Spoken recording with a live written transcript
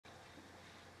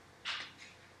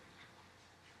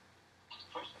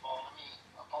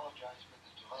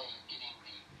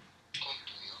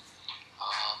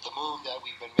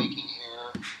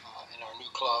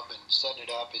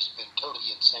up has been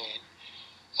totally insane.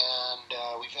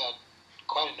 And we've had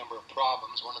quite a number of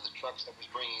problems. One of the trucks that was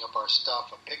bringing up our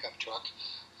stuff, a pickup truck,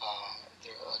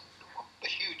 a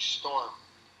huge storm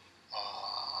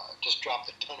just dropped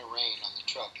a ton of rain on the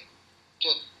truck and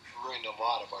just ruined a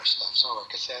lot of our stuff. Some of our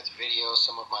cassettes, videos,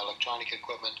 some of my electronic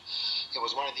equipment. It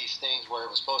was one of these things where it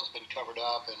was supposed to have been covered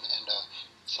up and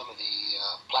some of the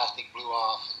plastic blew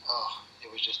off. And, it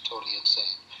was just totally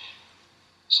insane.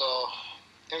 So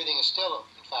everything is still,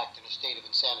 in fact, in a state of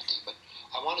insanity. But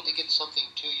I wanted to get something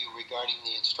to you regarding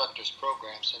the instructor's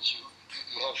program since you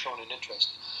have shown an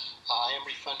interest. I am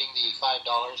refunding the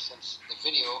 $5 since the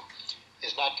video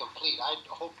is not complete. I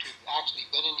hope to have actually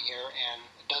been in here and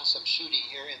done some shooting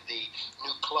here in the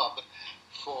new club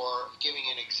for giving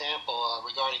an example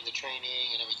regarding the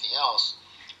training and everything else,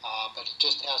 but it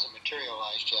just hasn't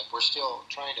materialized yet. We're still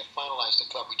trying to finalize the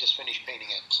club. We just finished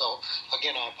painting it. So,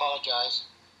 again, I apologize,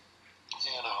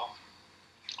 and I'll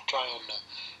try and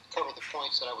cover the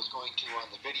points that I was going to on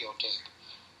the videotape.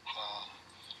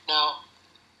 Now,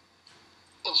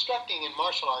 instructing in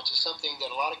martial arts is something that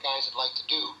a lot of guys would like to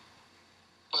do,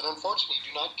 but unfortunately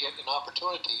do not get an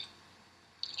opportunity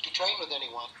to train with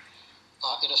anyone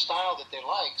in a style that they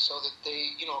like so that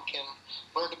they, can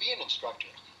learn to be an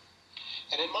instructor.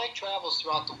 And in my travels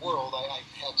throughout the world, I've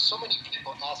had so many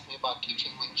people ask me about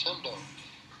teaching Wing Chun Do.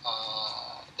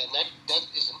 Then that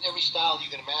is in every style you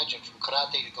can imagine, from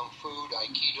karate to kung fu to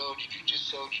aikido to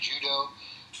jiu-jitsu to judo,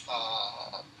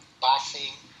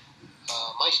 boxing.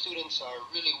 My students are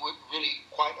really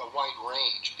quite a wide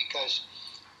range because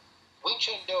Wing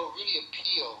Chun Do really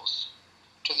appeals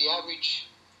to the average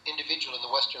individual in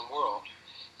the Western world.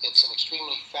 It's an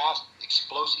extremely fast,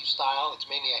 explosive style. It's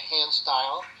mainly a hand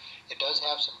style. It does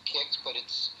have some kicks, but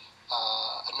it's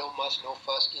a no-muss,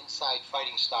 no-fuss inside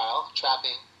fighting style.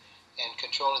 Trapping and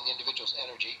controlling the individual's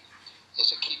energy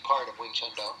is a key part of Wing Chun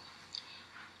Do.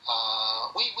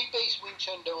 We base Wing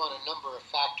Chun Do on a number of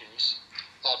factors.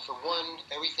 That for one,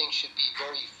 everything should be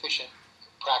very efficient,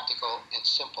 practical, and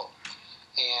simple.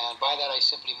 And by that I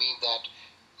simply mean that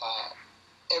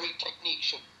every technique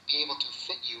should be able to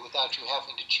fit you without you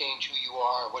having to change who you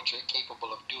are or what you're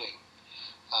capable of doing.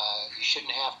 You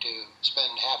shouldn't have to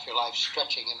spend half your life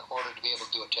stretching in order to be able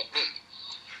to do a technique.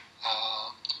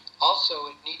 Also,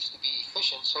 it needs to be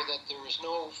efficient so that there is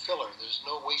no filler, there's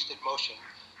no wasted motion.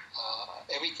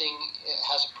 Everything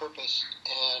has a purpose,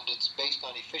 and it's based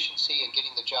on efficiency and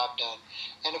getting the job done.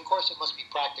 And of course, it must be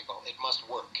practical. It must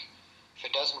work. If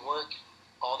it doesn't work,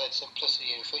 all that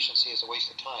simplicity and efficiency is a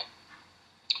waste of time.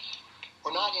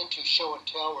 We're not into show and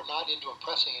tell. We're not into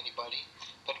impressing anybody.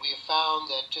 But we have found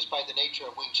that just by the nature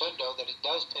of Wing Chun Do, that it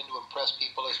does tend to impress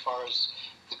people as far as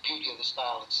the beauty of the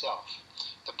style itself.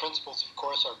 The principles, of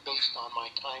course, are based on my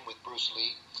time with Bruce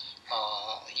Lee.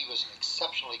 He was an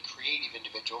exceptionally creative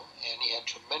individual, and he had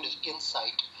tremendous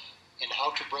insight in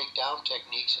how to break down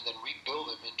techniques and then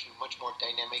rebuild them into much more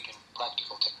dynamic and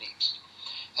practical techniques.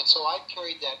 And so I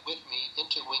carried that with me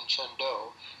into Wing Chun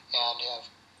Do and have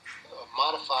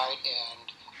modified and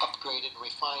upgraded and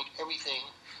refined everything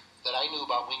that I knew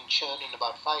about Wing Chun and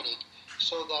about fighting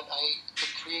so that I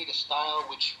could create a style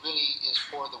which really is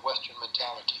for the Western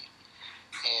mentality.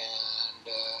 And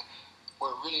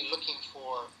we're really looking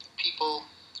for people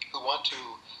who want to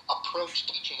approach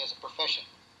teaching as a profession.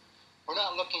 We're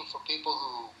not looking for people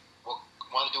who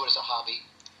want to do it as a hobby.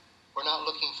 We're not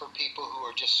looking for people who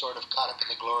are just sort of caught up in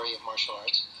the glory of martial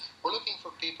arts. We're looking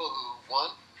for people who,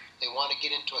 one, they want to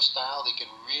get into a style they can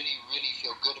really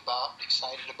feel good about,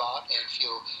 excited about, and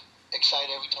feel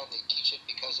excited every time they teach it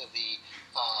because of the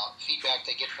feedback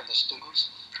they get from the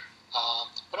students,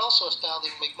 but also a style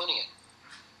they can make money in.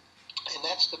 And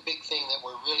that's the big thing that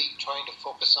we're really trying to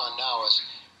focus on now is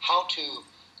how to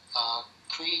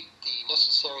create the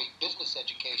necessary business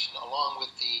education along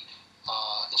with the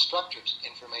instructor's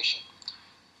information.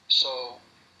 So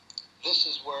this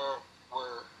is where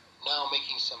we're now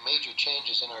making some major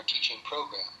changes in our teaching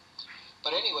program.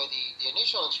 But anyway, the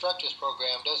initial instructor's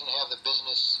program doesn't have the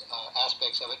business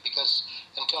aspects of it because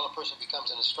until a person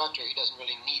becomes an instructor, he doesn't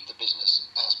really need the business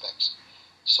aspects.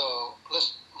 So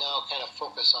let's now kind of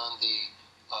focus on the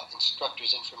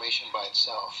instructor's information by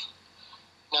itself.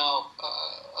 Now,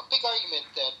 a big argument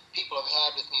that people have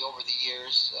had with me over the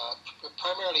years,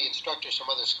 primarily instructors from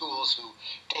other schools who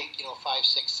take, 5,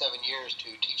 6, 7 years to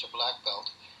teach a black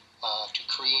belt, to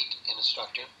create an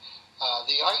instructor,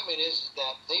 the argument is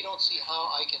that they don't see how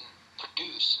I can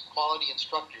produce quality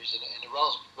instructors in a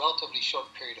relatively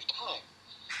short period of time.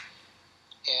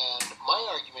 And my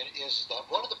argument is that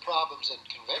one of the problems in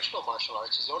conventional martial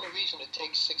arts is the only reason it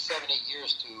takes 6, 7, 8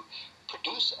 years to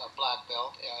produce a black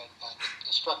belt and an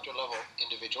instructor level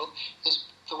individual is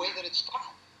the way that it's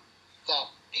taught. That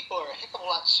people are a heck of a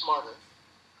lot smarter,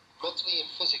 mentally and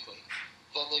physically,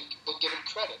 than they've been given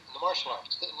credit in the martial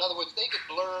arts. In other words, they could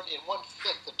learn in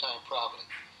 1/5 the time probably,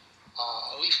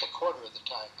 at least a quarter of the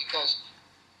time. Because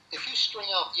if you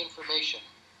string out the information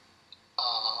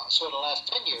so it'll last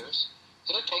 10 years,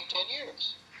 it'll take 10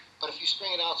 years. But if you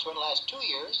string it out so it'll last 2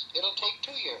 years, it'll take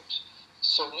 2 years.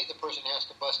 Certainly the person has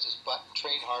to bust his butt and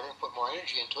train harder and put more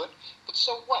energy into it, but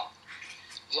so what?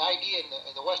 The idea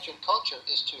in the Western culture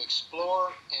is to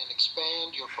explore and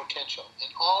expand your potential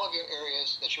in all of your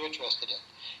areas that you're interested in.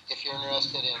 If you're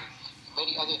interested in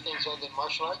many other things other than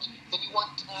martial arts, then you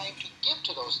want time to give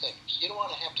to those things. You don't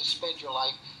want to have to spend your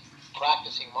life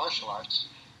practicing martial arts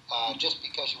just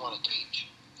because you want to teach.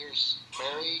 There's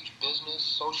marriage, business,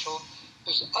 social.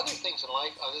 There's other things in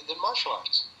life other than martial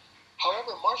arts.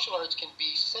 However, martial arts can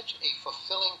be such a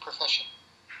fulfilling profession.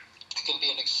 It can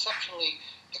be an exceptionally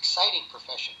exciting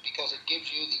profession because it gives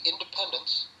you the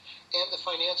independence and the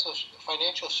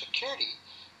financial security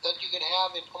that you could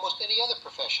have in almost any other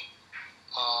profession.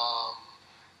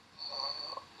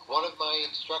 One of my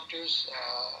instructors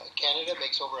in Canada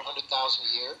makes over $100,000 a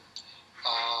year.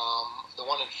 The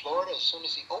one in Florida, as soon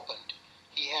as he opened,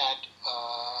 he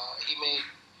made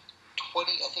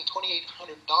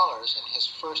 $2,800 in his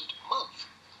first month,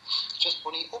 just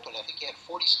when he opened. I think he had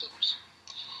 40 students.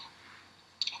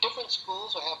 Different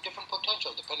schools will have different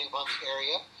potential depending upon the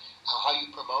area, how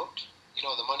you promote,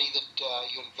 the money that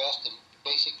you invest in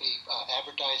basically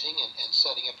advertising and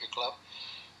setting up your club.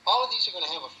 All of these are going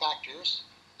to have a factor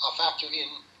in,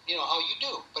 how you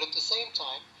do. But at the same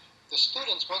time, the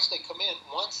students, once they come in,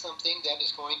 want something that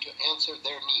is going to answer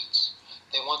their needs.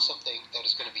 They want something that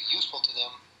is going to be useful to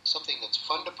them, something that's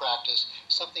fun to practice,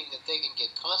 something that they can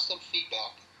get constant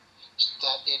feedback,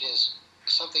 that it is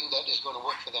something that is going to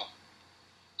work for them,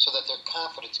 so that their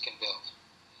confidence can build.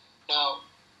 Now,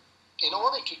 in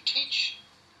order to teach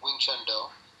Wing Chun Do,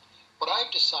 what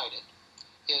I've decided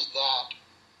is that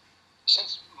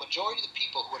since majority of the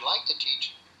people who would like to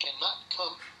teach cannot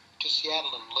come to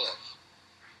Seattle and live,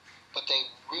 but they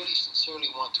really sincerely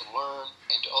want to learn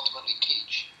and to ultimately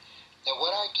teach, that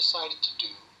what I've decided to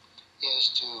do is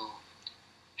to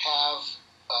have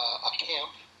a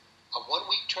camp, a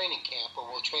 1-week training camp where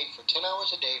we'll train for 10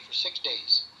 hours a day for 6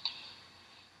 days.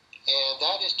 And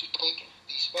that is to take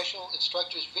the special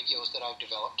instructors' videos that I've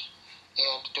developed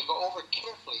and to go over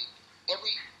carefully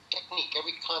every technique,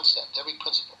 every concept, every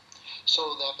principle,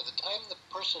 so that by the time the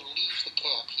person leaves the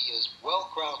camp, he is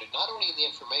well-grounded, not only in the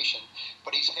information,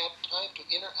 but he's had time to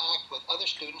interact with other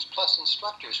students plus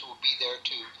instructors who will be there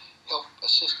to help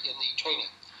assist in the training.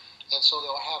 And so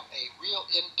they'll have a real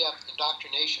in-depth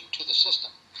indoctrination to the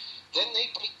system. Then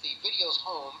they take the videos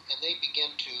home and they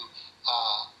begin to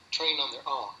train on their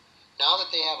own. Now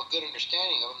that they have a good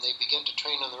understanding of them, they begin to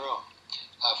train on their own.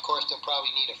 Of course, they'll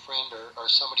probably need a friend or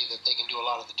somebody that they can do a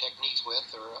lot of the techniques with,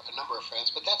 or a number of friends,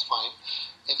 but that's fine.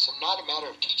 It's not a matter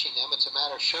of teaching them. It's a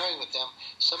matter of sharing with them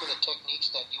some of the techniques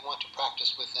that you want to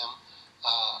practice with them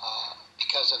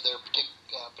because of their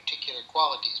particular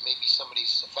qualities. Maybe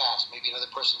somebody's fast, maybe another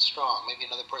person's strong, maybe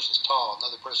another person's tall,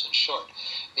 another person's short,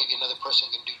 maybe another person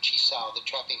can do chi-sao, the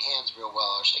trapping hands real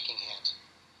well, or sticking hands.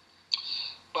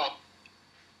 But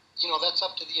that's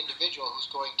up to the individual who's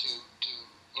going to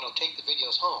take the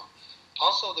videos home.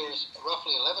 Also, there's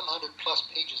roughly 1,100 plus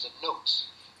pages of notes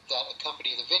that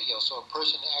accompany the video, so a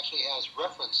person actually has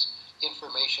reference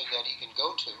information that he can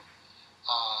go to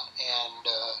and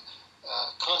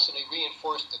constantly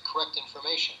reinforce the correct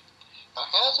information. Now,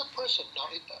 as a person,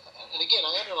 and again,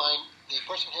 I underline, the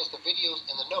person has the videos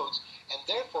and the notes, and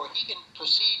therefore he can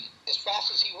proceed as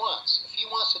fast as he wants. If he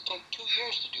wants to take 2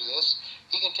 years to do this,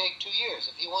 he can take 2 years.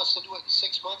 If he wants to do it in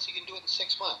 6 months, he can do it in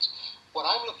 6 months. What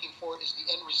I'm looking for is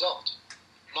the end result,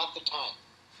 not the time.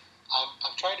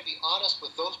 I'm trying to be honest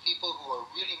with those people who are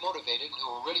really motivated and who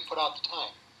will really put out the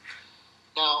time.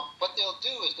 Now, what they'll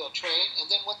do is they'll train,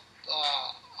 and then what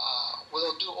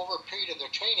they'll do over a period of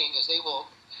their training is they will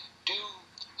do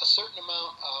a certain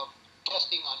amount of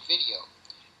testing on video.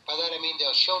 By that I mean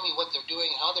they'll show me what they're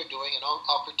doing, how they're doing, and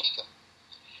I'll critique them.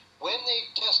 When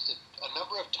they've tested a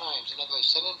number of times, in other words,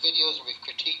 send in videos and we've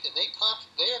critiqued, and they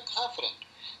are confident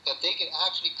that they can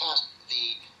actually pass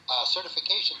the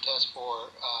certification test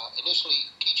for initially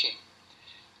teaching,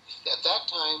 at that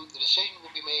time the decision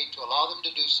will be made to allow them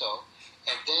to do so,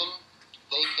 and then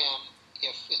they can,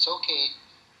 if it's okay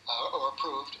or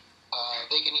approved,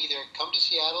 they can either come to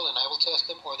Seattle and I will test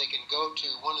them, or they can go to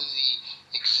one of the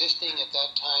existing at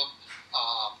that time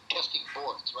testing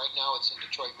boards. Right now it's in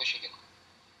Detroit, Michigan,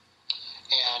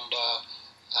 and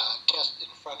test in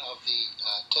front of the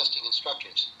testing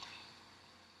instructors.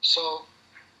 So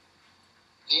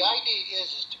The idea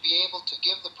is to be able to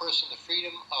give the person the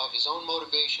freedom of his own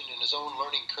motivation and his own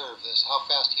learning curve. This is how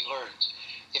fast he learns.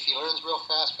 If he learns real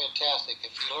fast, fantastic.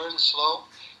 If he learns slow,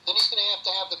 then he's going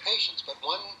to have the patience. But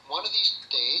one of these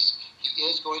days, he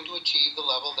is going to achieve the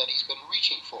level that he's been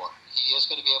reaching for. He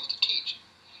is going to be able to teach.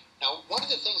 Now, one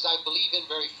of the things I believe in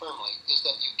very firmly is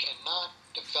that you cannot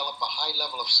develop a high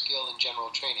level of skill in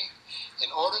general training.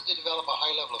 In order to develop a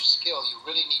high level of skill, you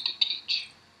really need to teach.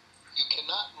 You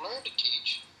cannot learn to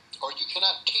teach, or you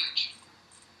cannot teach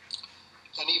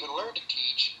and even learn to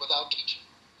teach without teaching.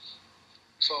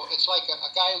 So it's like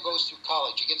a guy who goes through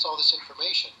college, he gets all this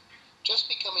information. Just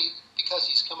because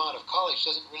he's come out of college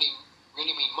doesn't really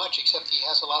mean much, except he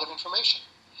has a lot of information.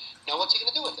 Now what's he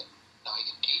going to do with it? Now he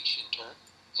can teach in turn,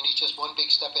 and he's just one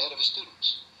big step ahead of his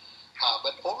students.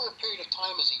 But over a period of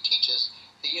time as he teaches,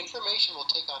 the information will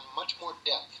take on much more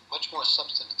depth, much more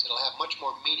substance. It'll have much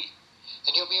more meaning.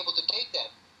 And he'll be able to take that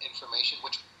information,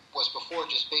 which was before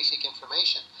just basic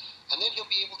information, and then he'll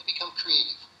be able to become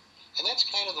creative. And that's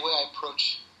kind of the way I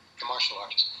approach the martial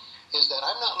arts, is that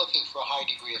I'm not looking for a high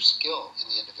degree of skill in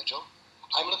the individual.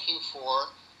 I'm looking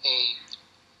for a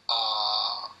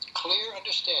clear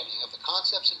understanding of the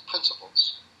concepts and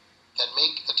principles that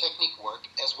make the technique work,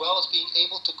 as well as being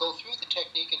able to go through the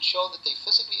technique and show that they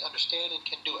physically understand and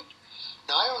can do it.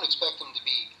 Now, I don't expect them to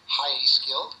be highly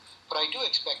skilled, but I do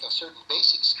expect a certain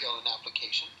basic skill in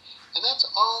application, and that's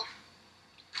all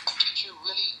a teacher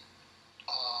really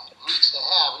needs to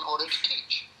have in order to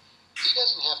teach. He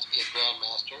doesn't have to be a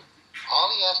grandmaster. All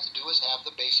he has to do is have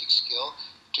the basic skill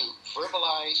to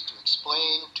verbalize, to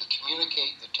explain, to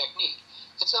communicate the technique.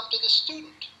 It's up to the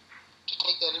student to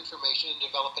take that information and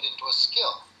develop it into a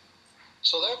skill.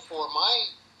 So therefore, my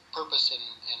purpose in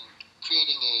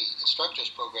creating a instructor's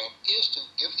program is to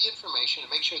give the information and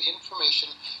make sure the information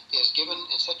is given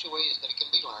in such a way as that it can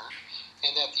be learned,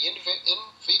 and that the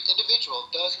individual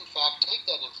does in fact take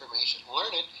that information, learn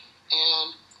it,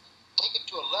 and take it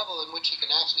to a level in which he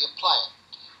can actually apply it.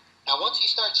 Now, once he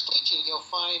starts teaching, he'll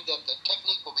find that the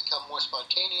technique will become more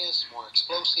spontaneous, more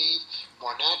explosive,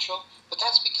 more natural, but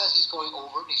that's because he's going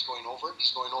over it, and he's going over it, and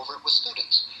he's going over it with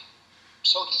students.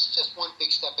 So he's just one big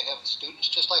step ahead of the students,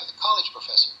 just like the college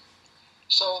professor.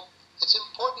 So it's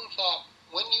important that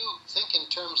when you think in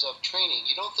terms of training,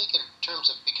 you don't think in terms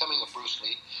of becoming a Bruce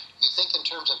Lee. You think in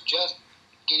terms of just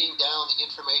getting down the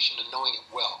information and knowing it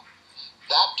well.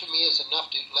 That, to me, is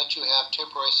enough to let you have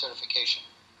temporary certification.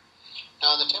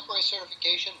 Now, in the temporary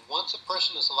certification, once a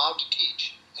person is allowed to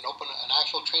teach and open an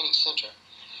actual training center,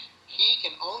 he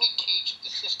can only teach the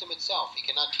system itself. He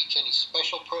cannot teach any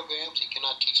special programs. He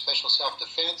cannot teach special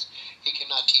self-defense. He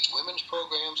cannot teach women's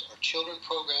programs or children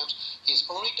programs. He's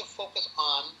only to focus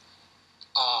on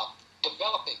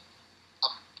developing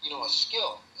a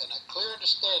skill and a clear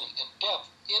understanding and depth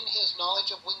in his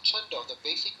knowledge of Wing Chun Do, the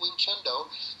basic Wing Chun Do,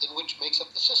 in which makes up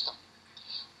the system.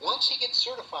 Once he gets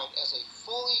certified as a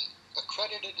fully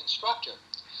accredited instructor,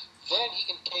 then he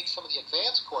can take some of the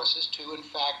advanced courses to, in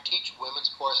fact, teach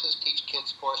women's courses, teach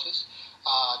kids' courses,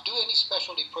 do any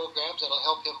specialty programs that will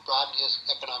help him broaden his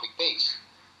economic base.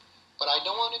 But I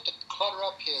don't want him to clutter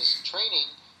up his training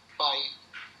by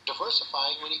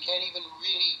diversifying when he can't even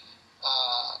really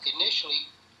initially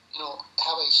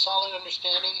have a solid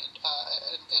understanding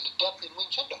and a depth in Wing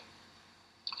Chun Do.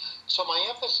 So my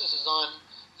emphasis is on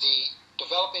the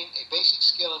developing a basic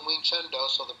skill in Wing Chun Do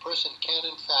so the person can,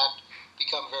 in fact,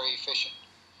 become very efficient.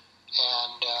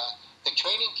 And the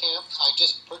training camp, I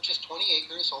just purchased 20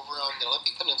 acres over on the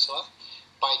Olympic Peninsula.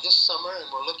 By this summer, and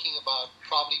we're looking about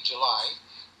probably July,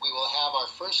 we will have our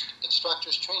first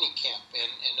instructors training camp,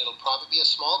 and it'll probably be a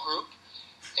small group.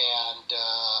 And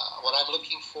what I'm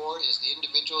looking for is the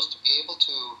individuals to be able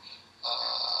to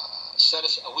set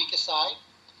us a week aside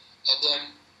and then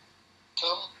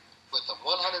come with a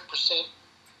 100%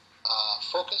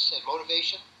 focus and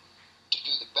motivation to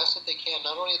do the best that they can,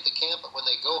 not only at the camp, but when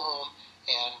they go home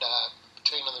and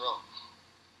train on their own.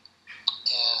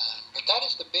 But that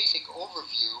is the basic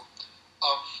overview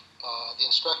of the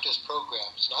instructor's program.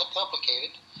 It's not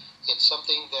complicated. It's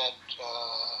something that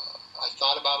I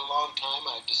thought about a long time.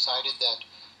 I decided that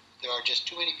there are just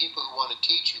too many people who want to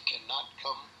teach who cannot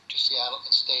come to Seattle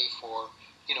and stay for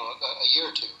a year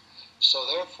or two. So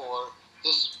therefore,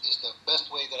 this is the best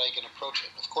way that I can approach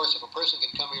it. Of course, if a person can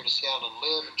come here to Seattle and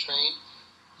live and train,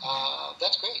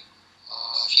 that's great.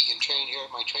 If he can train here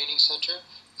at my training center,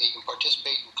 he can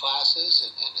participate in classes,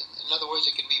 and in other words,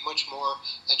 it can be much more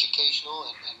educational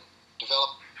and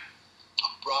develop a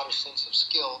broader sense of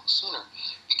skill sooner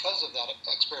because of that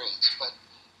experience. But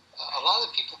a lot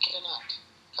of people cannot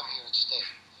come here and stay.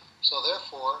 So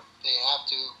therefore, they have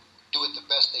to do it the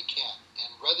best they can.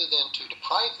 And rather than to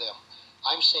deprive them,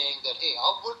 I'm saying that, hey,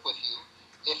 I'll work with you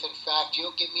if in fact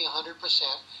you'll give me 100%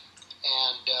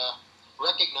 and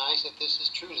recognize that this is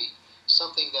truly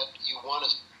something that you want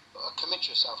to commit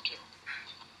yourself to.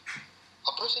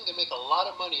 A person can make a lot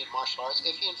of money in martial arts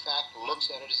if he in fact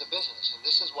looks at it as a business. And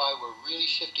this is why we're really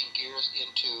shifting gears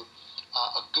into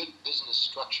a good business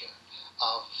structure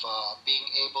of being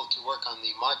able to work on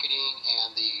the marketing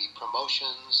and the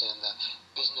promotions and the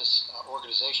business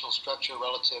organizational structure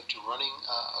relative to running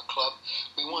a club.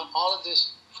 We want all of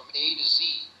this from A to Z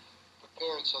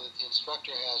prepared so that the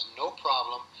instructor has no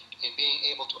problem in being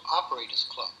able to operate his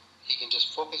club. He can just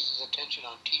focus his attention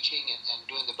on teaching and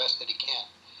doing the best that he can.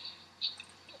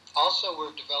 Also,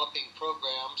 we're developing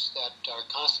programs that are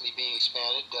constantly being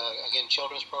expanded. Again,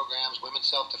 children's programs,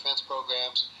 women's self-defense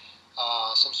programs,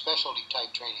 some specialty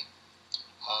type training.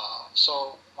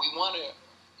 So we want to,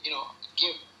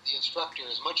 give the instructor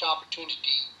as much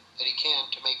opportunity that he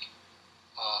can to make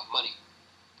money.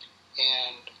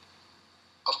 And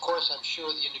of course, I'm sure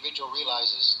the individual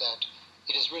realizes that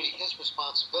it is really his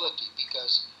responsibility,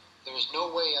 because there is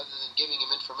no way other than giving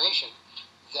him information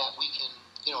that we can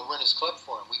run his club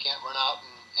for him. We can't run out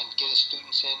and get his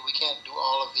students in. We can't do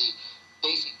all of the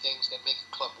basic things that make a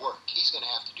club work. He's going to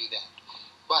have to do that.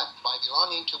 But by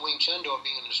belonging to Wing Chun Do and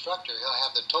being an instructor, he'll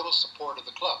have the total support of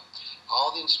the club.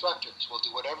 All the instructors will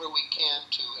do whatever we can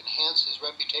to enhance his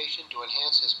reputation, to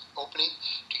enhance his opening,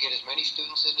 to get as many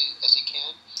students as he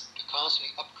can, to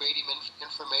constantly upgrade him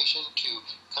information, to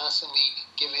constantly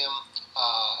give him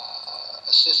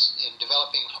assist in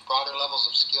developing broader levels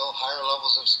of skill, higher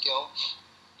levels of skill.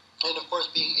 And of course,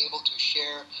 being able to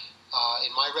share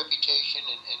in my reputation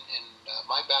and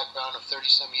my background of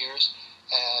 30-some years,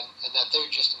 and that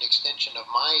they're just an extension of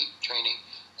my training,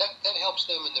 that helps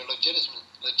them in their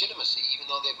legitimacy, even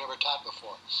though they've never taught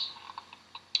before.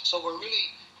 So we're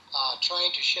really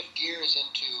trying to shift gears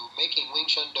into making Wing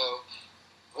Chun Do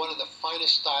one of the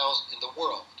finest styles in the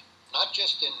world, not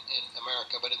just in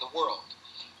America, but in the world.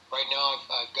 Right now,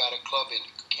 I've got a club in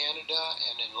Canada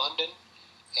and in London,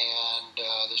 and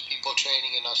there's people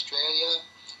training in Australia.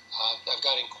 I've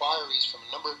got inquiries from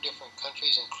a number of different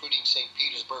countries, including St.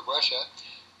 Petersburg, Russia,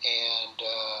 and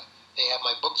they have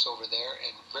my books over there,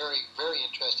 and very, very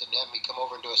interested in having me come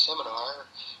over and do a seminar.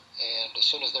 And as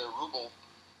soon as their ruble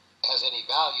has any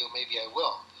value, maybe I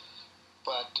will.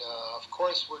 But of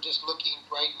course, we're just looking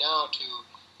right now to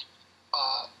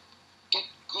get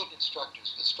good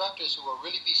instructors who will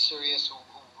really be serious, who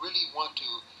really want to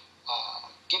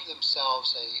give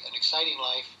themselves an exciting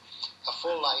life, a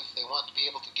full life. They want to be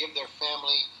able to give their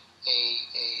family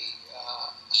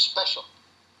a special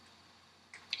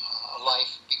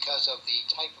life because of the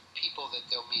type of people that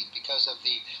they'll meet, because of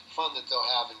the fun that they'll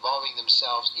have involving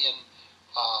themselves in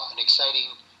an exciting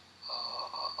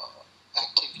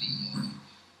activity.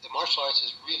 The martial arts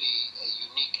is really a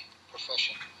unique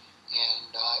profession,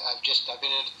 and I've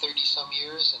been in it 30-some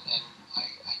years, and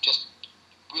I just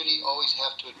really always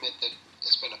have to admit that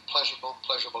it's been a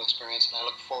pleasurable experience, and I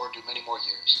look forward to many more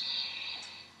years.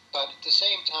 But at the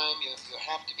same time, you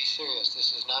have to be serious.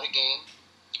 This is not a game.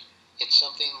 It's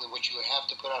something in which you have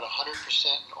to put out 100%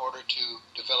 in order to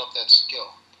develop that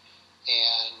skill.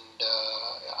 And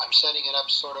I'm setting it up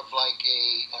sort of like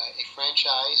a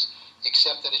franchise,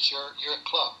 except that it's your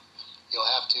club. You'll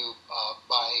have to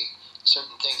buy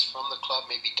certain things from the club,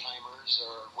 maybe timers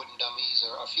or wooden dummies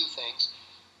or a few things.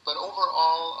 But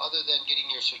overall, other than getting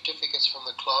your certificates from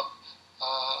the club,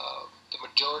 the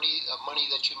majority of money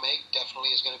that you make definitely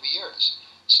is going to be yours.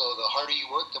 So the harder you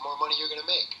work, the more money you're going to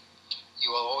make. You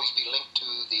will always be linked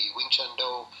to the Wing Chun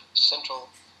Do Central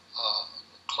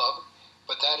Club,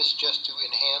 but that is just to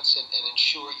enhance and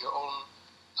ensure your own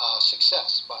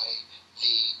success by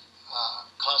the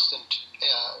constant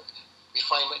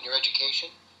refinement in your education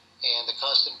and the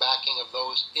constant backing of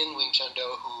those in Wing Chun Do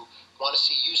who want to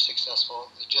see you successful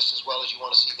just as well as you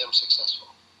want to see them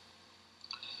successful.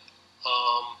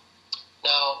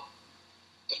 Now,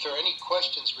 if there are any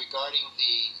questions regarding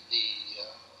the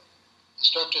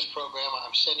instructors program,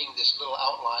 I'm sending this little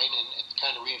outline and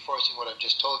kind of reinforcing what I've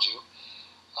just told you.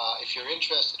 If you're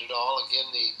interested at all, again,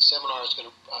 the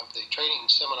training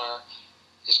seminar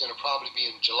is going to probably be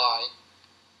in July,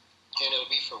 and it'll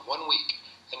be for 1 week,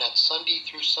 and that's Sunday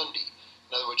through Sunday.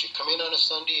 In other words, you come in on a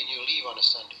Sunday and you leave on a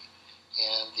Sunday,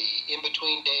 and the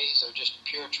in-between days are just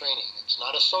pure training. It's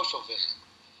not a social visit,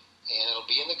 and it'll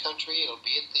be in the country. It'll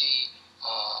be at the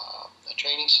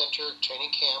training center,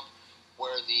 training camp,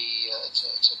 where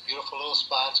it's a beautiful little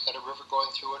spot. It's got a river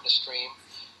going through it and a stream.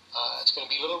 It's going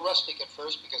to be a little rustic at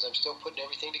first because I'm still putting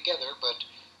everything together, but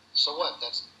so what?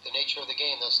 That's the nature of the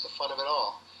game. That's the fun of it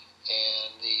all.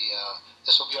 And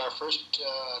this will be our first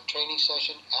training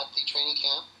session at the training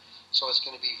camp, so it's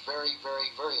going to be very, very,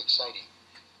 very exciting.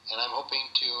 And I'm hoping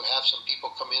to have some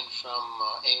people come in from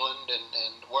England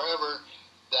and wherever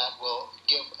that will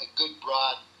give a good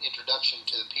broad introduction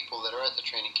to the people that are at the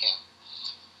training camp.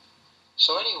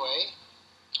 So anyway,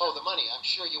 the money. I'm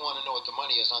sure you want to know what the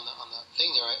money is on the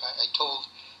thing there. I told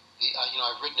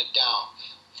I've written it down.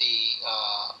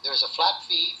 There's a flat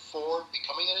fee for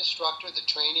becoming an instructor, the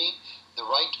training, the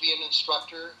right to be an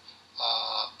instructor,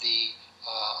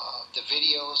 the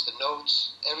videos, the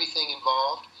notes, everything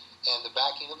involved, and the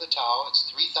backing of the TAO.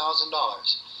 It's $3,000,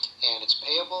 and it's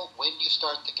payable when you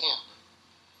start the camp.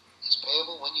 It's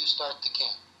payable when you start the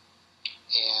camp.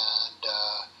 And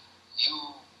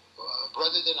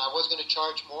rather than I was going to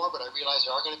charge more, but I realized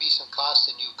there are going to be some costs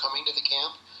in you coming to the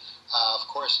camp. Of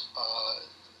course,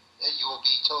 you will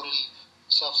be totally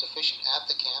self-sufficient at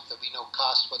the camp. There'll be no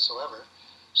cost whatsoever,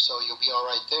 so you'll be all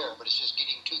right there. But it's just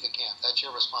getting to the camp. That's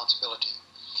your responsibility.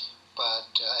 But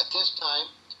at this time,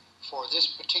 for this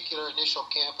particular initial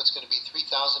camp, it's going to be $3,000,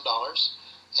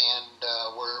 and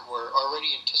we're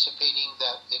already anticipating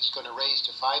that it's going to raise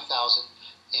to $5,000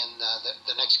 in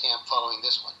the next camp following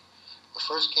this one. The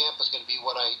first camp is going to be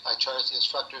what I charge the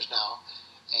instructors now,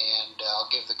 and I'll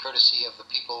give the courtesy of the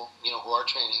people who are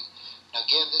training. Now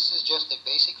again, this is just a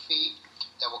basic fee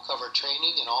that will cover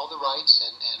training and all the rights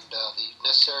and the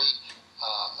necessary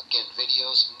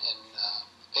videos and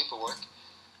paperwork.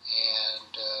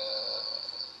 And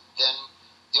then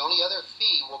the only other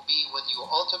fee will be when you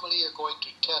ultimately are going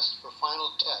to test for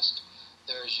final test.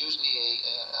 There's usually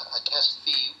a test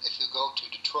fee if you go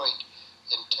to Detroit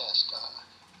and test.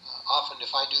 Often,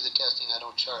 if I do the testing, I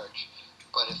don't charge.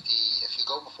 But if you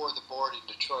go before the board in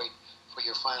Detroit for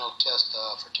your final test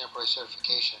for temporary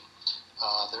certification,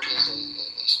 there is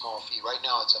a small fee. Right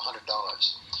now, it's $100.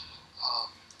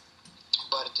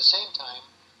 But at the same time,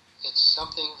 it's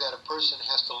something that a person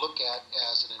has to look at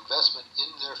as an investment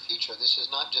in their future. This is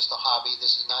not just a hobby.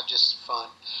 This is not just fun.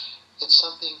 It's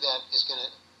something that is going to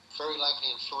very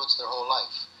likely influence their whole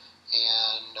life.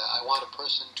 And I want a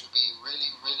person to be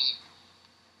really, really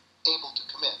able to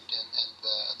commit. And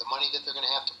the money that they're going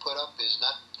to have to put up is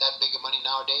not that big of money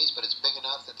nowadays, but it's big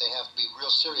enough that they have to be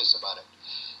real serious about it.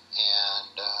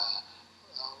 And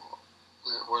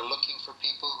we're looking for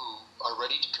people who are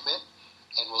ready to commit,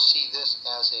 and will see this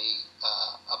as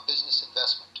a business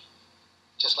investment.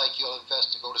 Just like you'll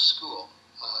invest to go to school.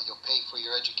 You'll pay for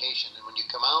your education. And when you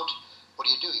come out, what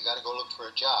do? You got to go look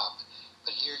for a job.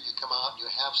 But here you come out, you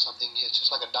have something. It's just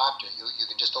like a doctor. You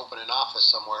can just open an office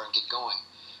somewhere and get going,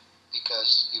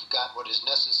 because you've got what is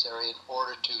necessary in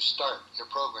order to start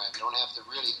your program. You don't have to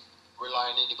really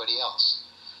rely on anybody else.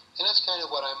 And that's kind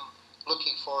of what I'm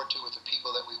looking forward to with the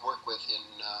people that we work with in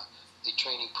the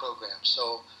training program.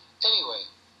 So anyway,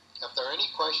 if there are any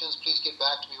questions, please get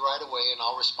back to me right away, and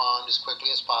I'll respond as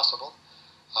quickly as possible.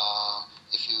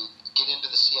 If you get into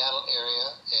the Seattle area,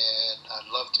 and I'd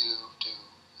love to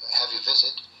have you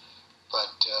visit.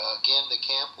 But again, the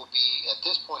camp will be, at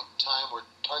this point in time, we're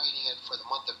targeting it for the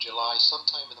month of July,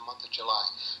 sometime in the month of July,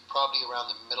 probably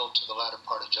around the middle to the latter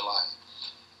part of July.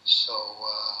 So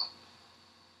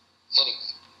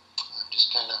anyway, I'm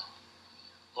just kind of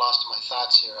lost my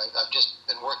thoughts here. I've just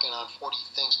been working on 40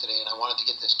 things today, and I wanted to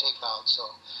get this tape out. So,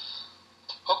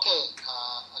 okay,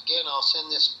 again, I'll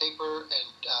send this paper and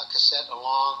cassette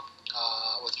along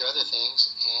with your other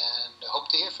things, and hope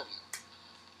to hear from you.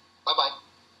 Bye-bye.